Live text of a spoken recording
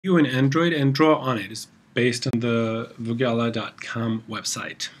view in Android and draw on it. It's based on the vogella.com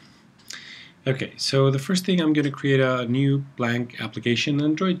website. Okay, so the first thing, I'm going to create a new blank application in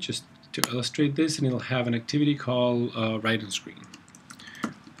Android just to illustrate this, and it'll have an activity called write on screen.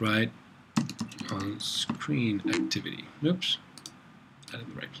 Write on screen activity. Oops, not in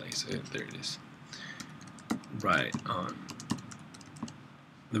the right place. There it is. Write on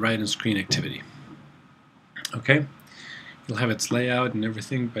screen activity. Okay, you'll have its layout and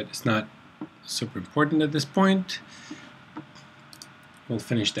everything, but it's not super important at this point. We'll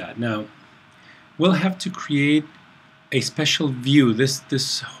finish that. Now, we'll have to create a special view.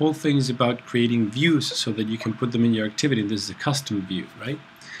 This whole thing is about creating views so that you can put them in your activity. This is a custom view, right?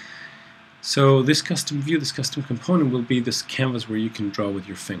 So this custom view, this custom component will be this canvas where you can draw with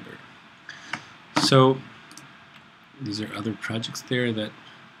your finger. So these are other projects there that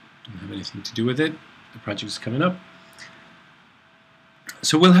don't have anything to do with it. The project is coming up.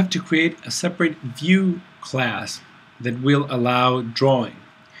 So we'll have to create a separate view class that will allow drawing.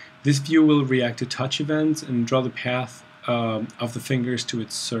 This view will react to touch events and draw the path of the fingers to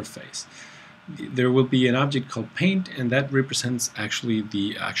its surface. There will be an object called paint, and that represents actually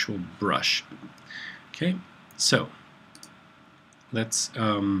the actual brush. Okay, so let's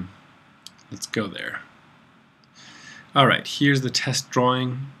go there. All right, here's the test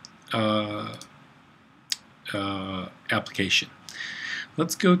drawing application.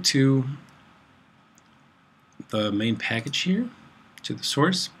 Let's go to the main package here, to the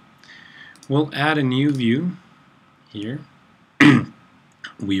source. We'll add a new view here.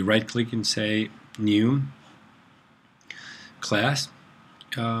 We right-click and say New Class.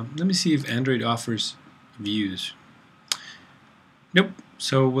 Let me see if Android offers views. Nope.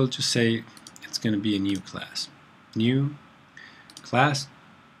 So we'll just say it's going to be a new class. New Class.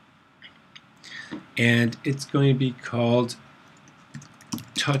 And it's going to be called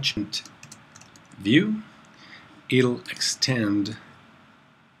Touch View. It'll extend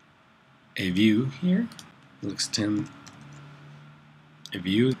a view here. It'll extend a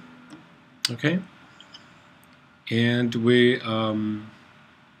view. Okay. And we let me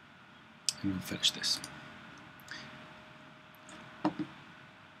finish this.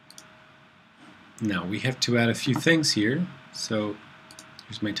 Now we have to add a few things here. So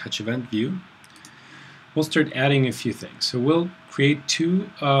here's my touch event view. We'll start adding a few things. So we'll create two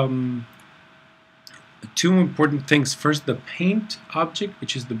important things. First, the paint object,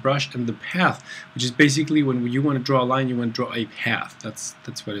 which is the brush, and the path, which is basically when you want to draw a line, you want to draw a path. That's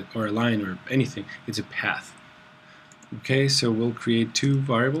what it, or a line or anything. It's a path. Okay, so we'll create two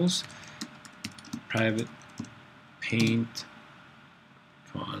variables. Private paint.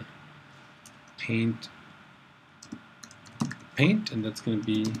 Come on. Paint, and that's going to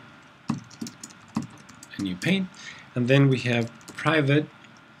be a new paint. And then we have private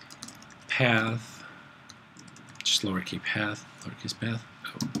path, just lowercase path,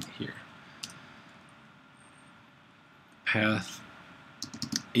 oh, here. Path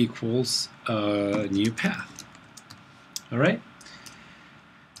equals a new path. All right.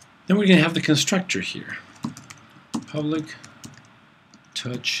 Then we're going to have the constructor here. Public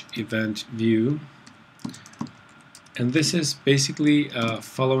touch event view, and this is basically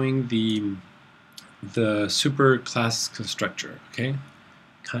following the super class constructor. Okay,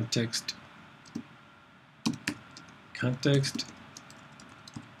 context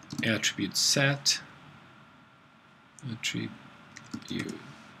attribute set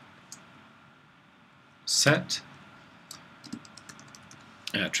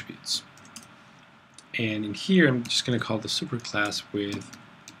attributes. And in here, I'm just going to call the superclass with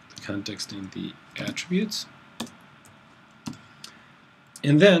the context and the attributes.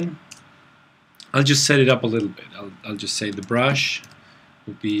 And then I'll just set it up a little bit. I'll just say the brush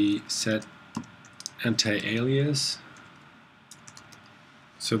will be set anti-alias.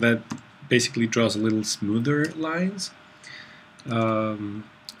 So that basically draws a little smoother lines. How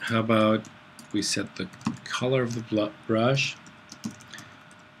about we set the color of the brush?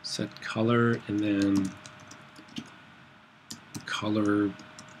 Set color, and then color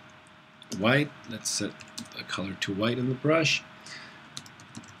white. Let's set a color to white in the brush.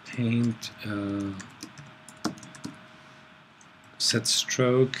 Paint, set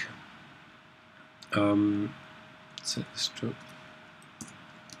stroke, set stroke,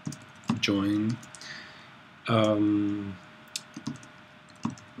 join,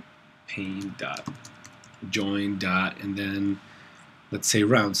 paint dot, join dot, and then let's say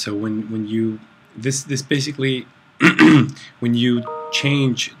round. So when you this basically when you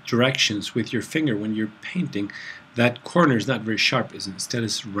change directions with your finger when you're painting, that corner is not very sharp. Instead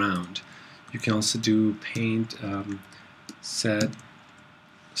it's round. You can also do paint set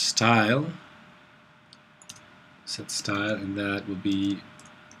style, set style, and that will be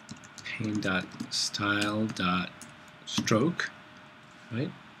paint.style.stroke,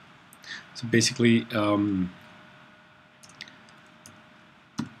 right? So basically,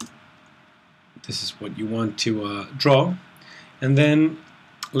 this is what you want to draw, and then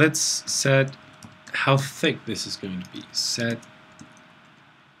let's set how thick this is going to be. Set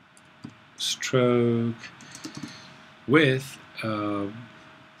stroke width, I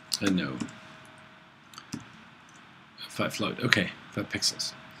know, 5 float. Okay, 5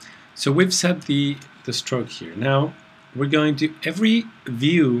 pixels. So we've set the stroke here. Now we're going to, every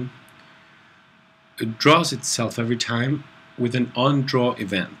view draws itself every time with an onDraw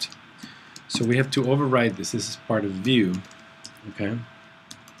event. So we have to override this. This is part of view. Okay.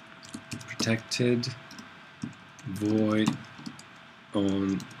 Protected void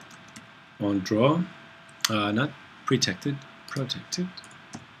onDraw. Not protected. Protected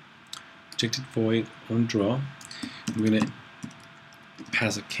void onDraw. I'm going to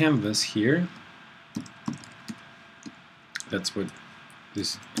pass a canvas here. That's what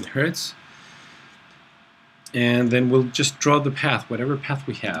this inherits. And then we'll just draw the path, whatever path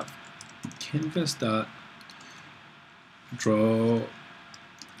we have. Canvas.draw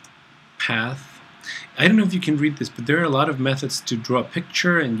path. I don't know if you can read this, but there are a lot of methods to draw a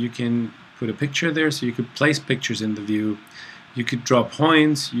picture, and you can put a picture there, so you could place pictures in the view. You could draw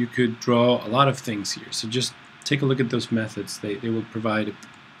points, you could draw a lot of things here. So just take a look at those methods. They will provide a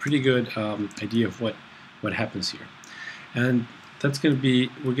pretty good idea of what happens here. And that's going to be,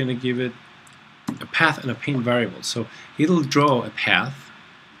 we're going to give it a path and a paint variable. So it'll draw a path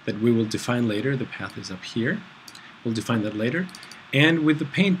that we will define later. The path is up here. We'll define that later. And with the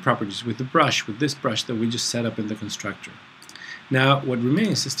paint properties, with the brush, with this brush that we just set up in the constructor. Now what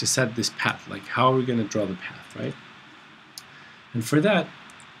remains is to set this path, like how are we going to draw the path, right? And for that,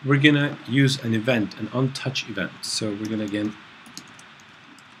 we're going to use an event, an onTouch event. So we're going to again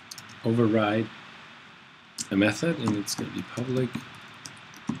override a method, and it's going to be public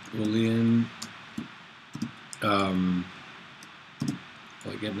boolean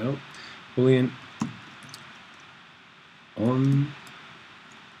well, again, no, boolean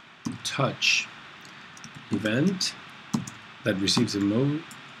onTouch event that receives a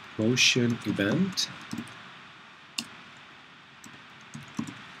motion event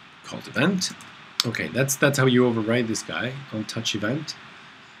called event. Okay, that's how you override this guy, onTouch event.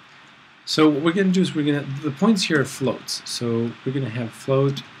 So what we're going to do is the points here are floats. So we're going to have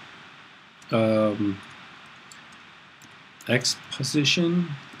float x position.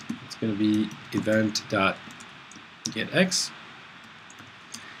 It's going to be event.getX,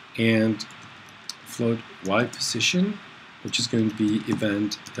 and float y position, which is going to be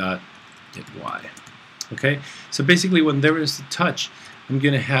event.getY. Okay, so basically when there is a touch, I'm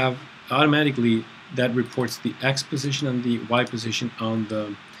going to have automatically that reports the x position and the y position on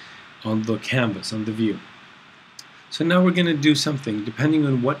the canvas, on the view. So now we're going to do something. Depending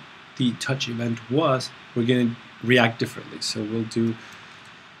on what the touch event was, we're going to react differently. So we'll do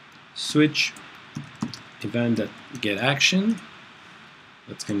switch event.getAction.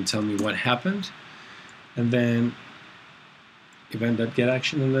 That's going to tell me what happened. And then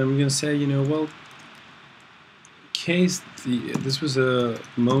event.getAction, and then I'm going to say, you know, well, in case this was a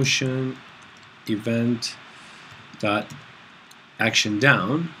motion event.action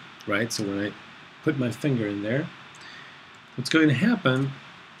down, right? So when I put my finger in there, what's going to happen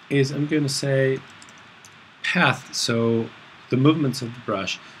is I'm going to say path, so the movements of the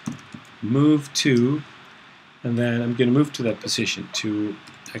brush, move to, and then I'm going to move to that position, to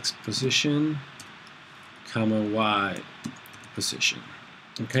x position, comma y position.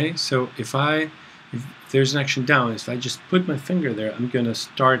 Okay, so if there's an action down, if I just put my finger there, I'm going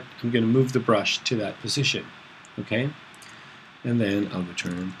to move the brush to that position. Okay, and then I'll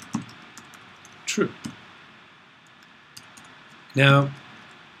return true. Now,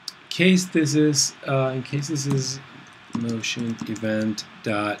 in case this is motion event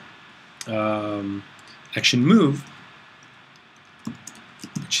dot action move,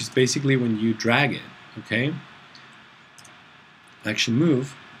 which is basically when you drag it. Okay, action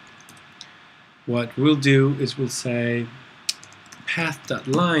move. What we'll do is we'll say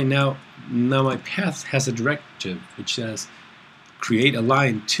path.line. Now my path has a directive which says create a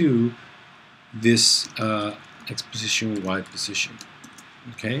line to this x position, y position.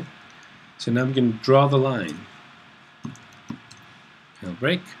 Okay, so now I'm going to draw the line. I'll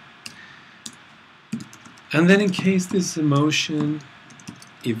break. And then in case this is a motion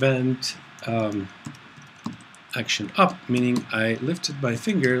event action up, meaning I lifted my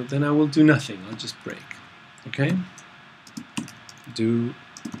finger, then I will do nothing. I'll just break. Okay? Do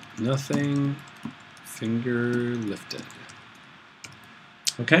nothing, finger lifted.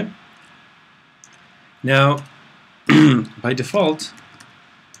 Okay? Now, by default,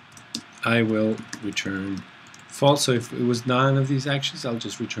 I will return false. So if it was none of these actions, I'll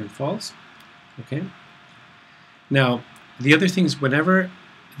just return false. Okay? Now, the other thing is whenever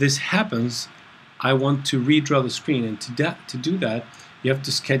this happens, I want to redraw the screen, and to do that, you have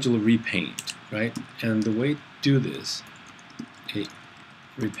to schedule a repaint, right? And the way to do this,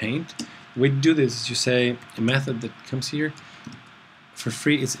 repaint, the way to do this is you say a method that comes here for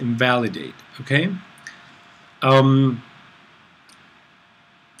free is invalidate, okay?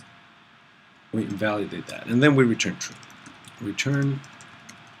 We invalidate that, and then we return true. Return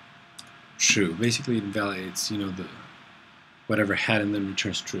true. Basically, it invalidates, the whatever had, and then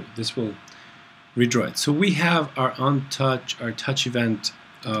returns true. This will redraw it. So we have our touch event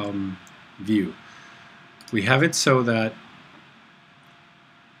view. We have it so that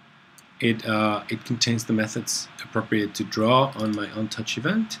it contains the methods appropriate to draw on my OnTouch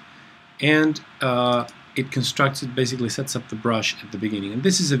event, and it constructs it, basically sets up the brush at the beginning. And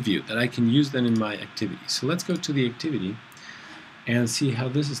this is a view that I can use then in my activity. So let's go to the activity and see how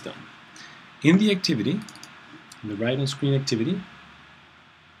this is done. In the activity, in the right on screen activity,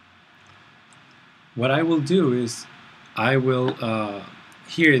 what I will do is I will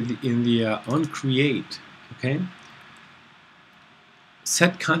here in the on create, okay,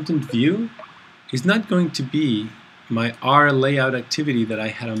 set content view is not going to be my R layout activity that I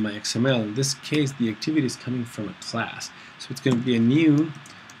had on my XML. In this case, the activity is coming from a class. So it's going to be a new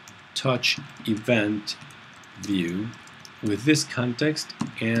touch event view with this context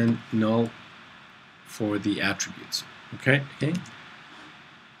and null for the attributes. Okay?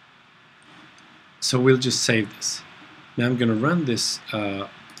 So we'll just save this. Now I'm going to run this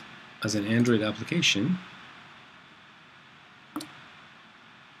as an Android application.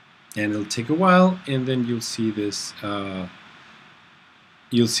 And it'll take a while, and then you'll see this.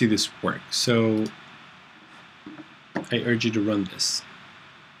 Work. So I urge you to run this.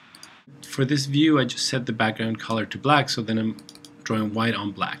 For this view, I just set the background color to black, so then I'm drawing white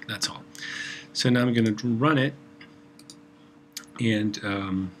on black. That's all. So now I'm going to run it,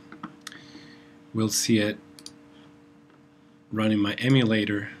 and we'll see it running my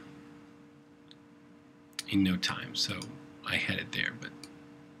emulator in no time. So I had it there, but.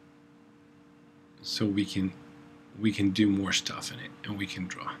 So we can do more stuff in it, and we can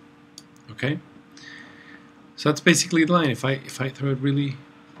draw. Okay. So that's basically the line. If I throw it really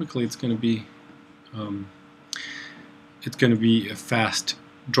quickly, it's going to be a fast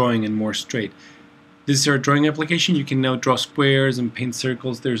drawing and more straight. This is our drawing application. You can now draw squares and paint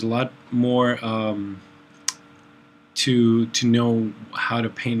circles. There's a lot more to know how to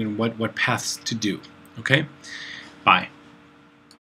paint and what paths to do. Okay. Bye.